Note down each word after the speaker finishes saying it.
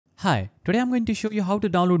Hi, today I'm going to show you how to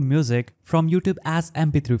download music from YouTube as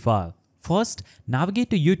MP3 file. First,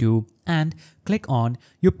 navigate to YouTube and click on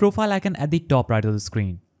your profile icon at the top right of the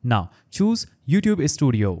screen. Now, choose YouTube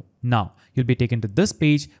Studio. Now, you'll be taken to this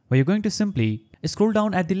page where you're going to simply scroll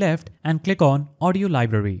down at the left and click on Audio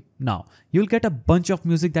Library. Now, you'll get a bunch of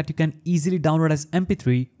music that you can easily download as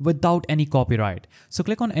MP3 without any copyright. So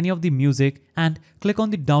click on any of the music and click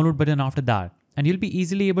on the download button after that, and you'll be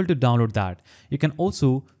easily able to download that. You can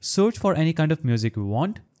also search for any kind of music you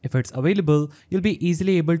want. If it's available, you'll be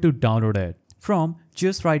easily able to download it from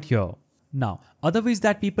just right here. Now, other ways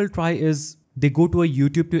that people try is they go to a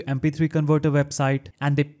YouTube to MP3 converter website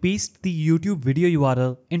and they paste the YouTube video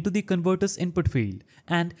URL into the converter's input field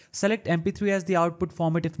and select MP3 as the output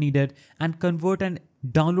format if needed and convert and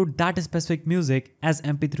download that specific music as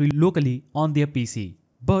MP3 locally on their PC.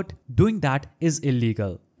 But doing that is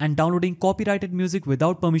illegal, and downloading copyrighted music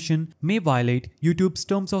without permission may violate YouTube's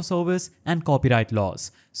terms of service and copyright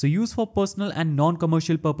laws. So use for personal and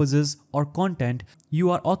non-commercial purposes or content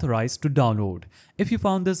you are authorized to download. If you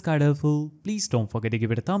found this guide helpful, please don't forget to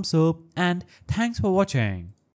give it a thumbs up, and thanks for watching.